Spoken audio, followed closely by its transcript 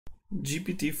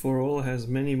GPT4ALL has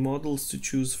many models to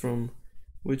choose from,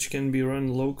 which can be run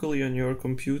locally on your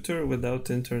computer without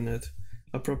internet.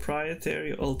 A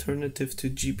proprietary alternative to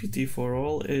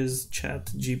GPT4ALL is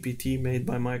ChatGPT made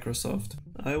by Microsoft.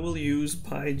 I will use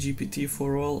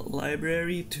GPT4ALL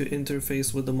library to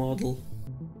interface with the model.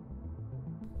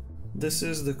 This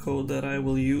is the code that I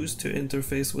will use to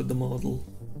interface with the model.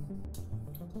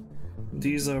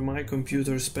 These are my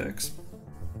computer specs.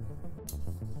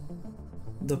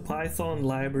 The Python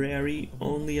library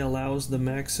only allows the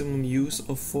maximum use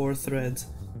of 4 threads.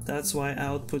 That's why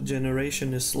output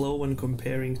generation is slow when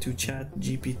comparing to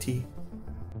ChatGPT.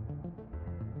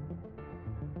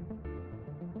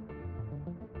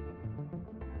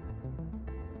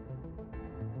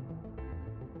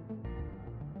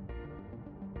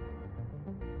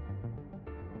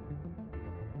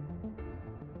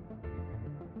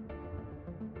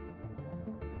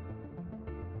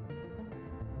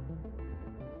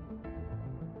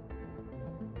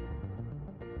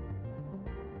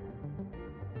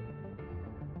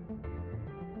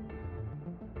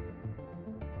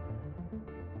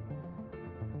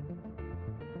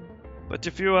 But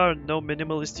if you are no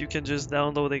minimalist, you can just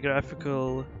download a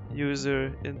graphical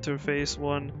user interface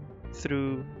one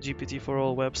through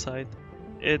GPT4ALL website.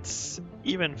 It's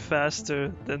even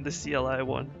faster than the CLI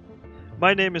one.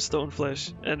 My name is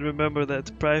Stoneflesh, and remember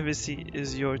that privacy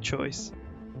is your choice.